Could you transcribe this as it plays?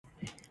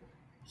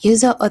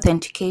User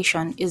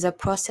authentication is a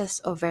process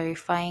of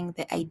verifying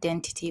the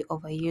identity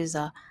of a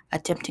user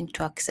attempting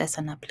to access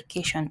an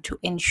application to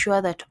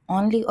ensure that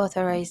only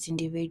authorized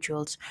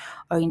individuals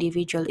or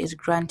individual is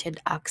granted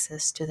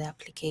access to the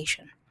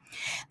application.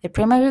 The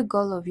primary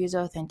goal of user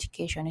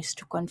authentication is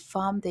to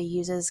confirm the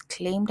user's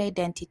claimed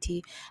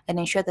identity and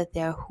ensure that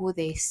they are who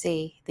they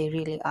say they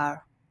really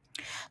are.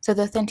 So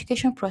the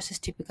authentication process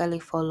typically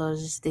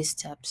follows these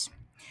steps.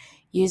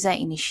 User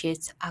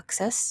initiates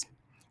access.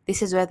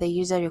 This is where the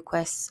user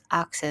requests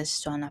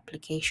access to an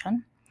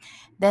application.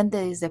 Then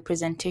there is the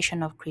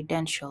presentation of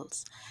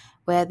credentials,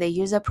 where the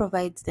user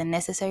provides the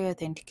necessary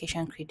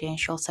authentication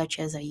credentials such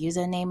as a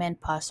username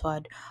and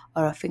password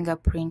or a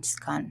fingerprint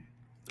scan.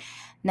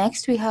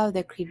 Next, we have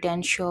the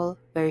credential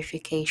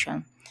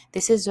verification.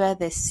 This is where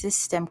the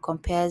system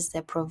compares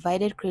the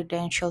provided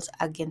credentials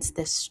against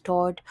the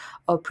stored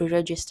or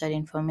pre-registered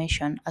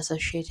information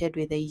associated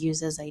with the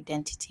user's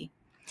identity.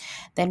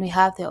 Then we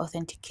have the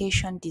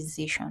authentication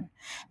decision.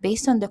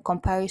 Based on the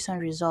comparison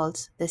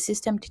results, the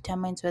system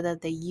determines whether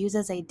the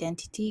user's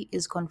identity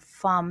is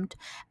confirmed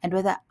and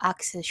whether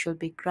access should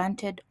be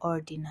granted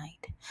or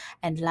denied.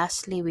 And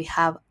lastly, we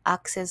have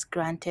access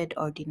granted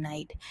or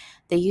denied.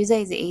 The user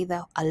is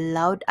either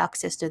allowed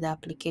access to the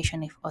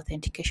application if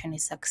authentication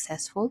is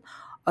successful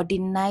or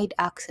denied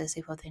access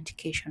if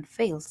authentication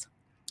fails.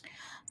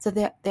 So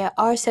there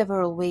are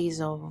several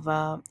ways of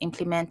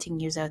implementing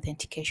user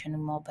authentication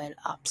in mobile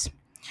apps.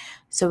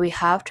 So we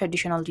have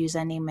traditional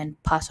username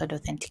and password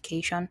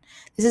authentication.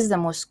 This is the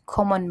most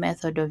common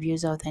method of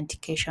user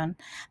authentication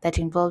that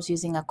involves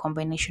using a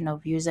combination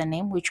of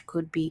username, which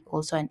could be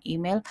also an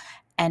email,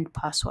 and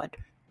password.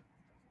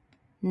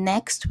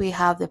 Next, we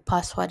have the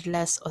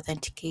passwordless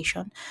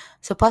authentication.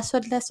 So,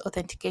 passwordless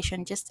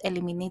authentication just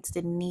eliminates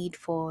the need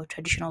for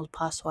traditional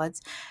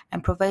passwords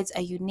and provides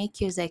a unique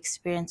user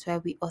experience where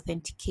we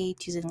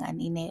authenticate using an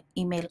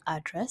email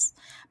address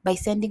by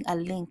sending a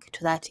link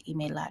to that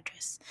email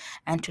address.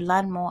 And to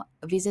learn more,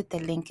 visit the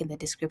link in the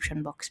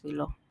description box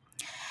below.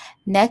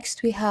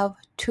 Next, we have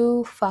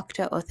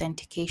two-factor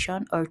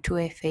authentication or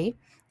 2FA.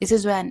 This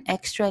is where an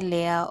extra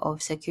layer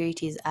of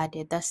security is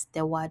added. That's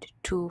the word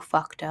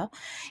two-factor.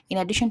 In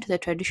addition to the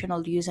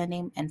traditional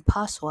username and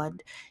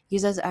password,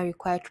 users are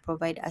required to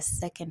provide a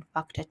second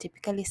factor,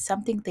 typically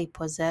something they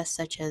possess,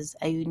 such as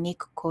a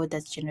unique code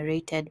that's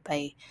generated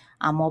by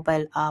a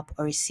mobile app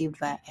or received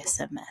via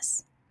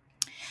SMS.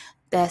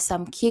 There are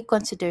some key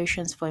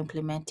considerations for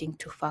implementing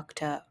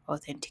two-factor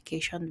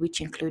authentication,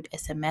 which include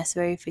SMS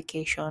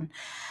verification,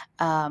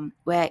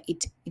 where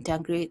it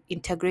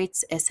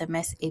integrates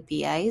SMS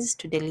APIs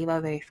to deliver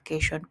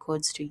verification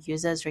codes to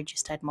users'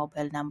 registered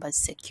mobile numbers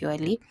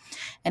securely.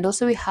 And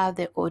also we have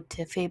the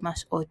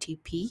famous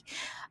OTP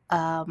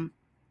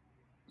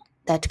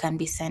that can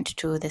be sent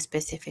to the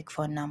specific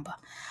phone number.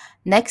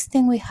 Next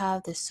thing, we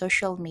have the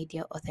social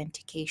media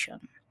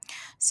authentication.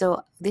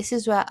 So this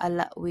is where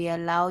we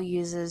allow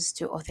users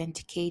to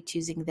authenticate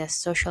using their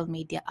social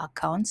media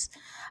accounts,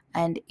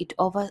 and it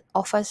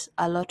offers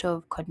a lot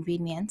of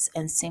convenience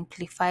and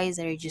simplifies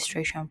the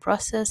registration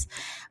process.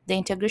 The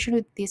integration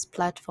with these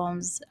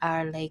platforms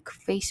are like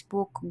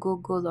Facebook,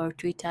 Google, or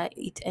Twitter.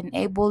 It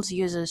enables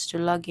users to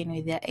log in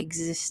with their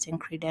existing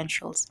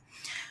credentials.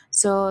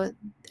 So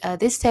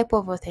this type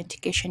of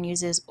authentication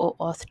uses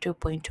OAuth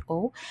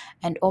 2.0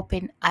 and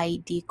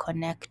OpenID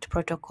Connect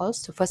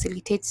protocols to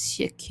facilitate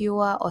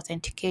secure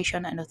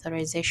authentication and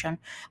authorization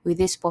with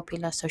these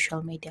popular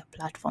social media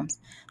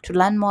platforms. To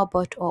learn more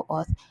about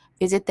OAuth,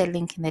 visit the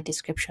link in the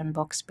description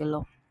box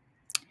below.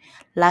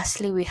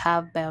 Lastly, we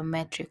have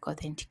biometric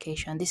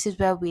authentication. This is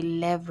where we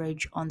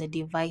leverage on the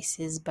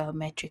device's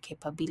biometric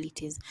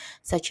capabilities,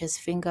 such as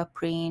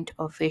fingerprint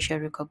or facial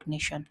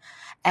recognition,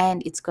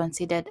 and it's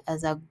considered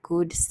as a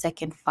good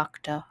second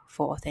factor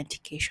for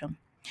authentication.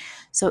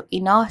 So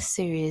in our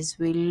series,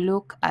 we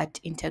look at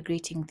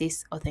integrating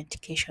these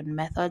authentication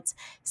methods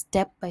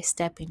step by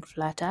step in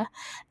Flutter.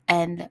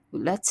 And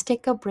let's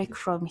take a break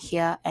from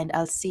here, and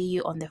I'll see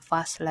you on the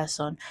first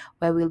lesson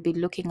where we'll be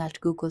looking at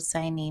Google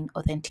sign-in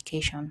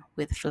authentication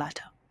with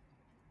Flutter.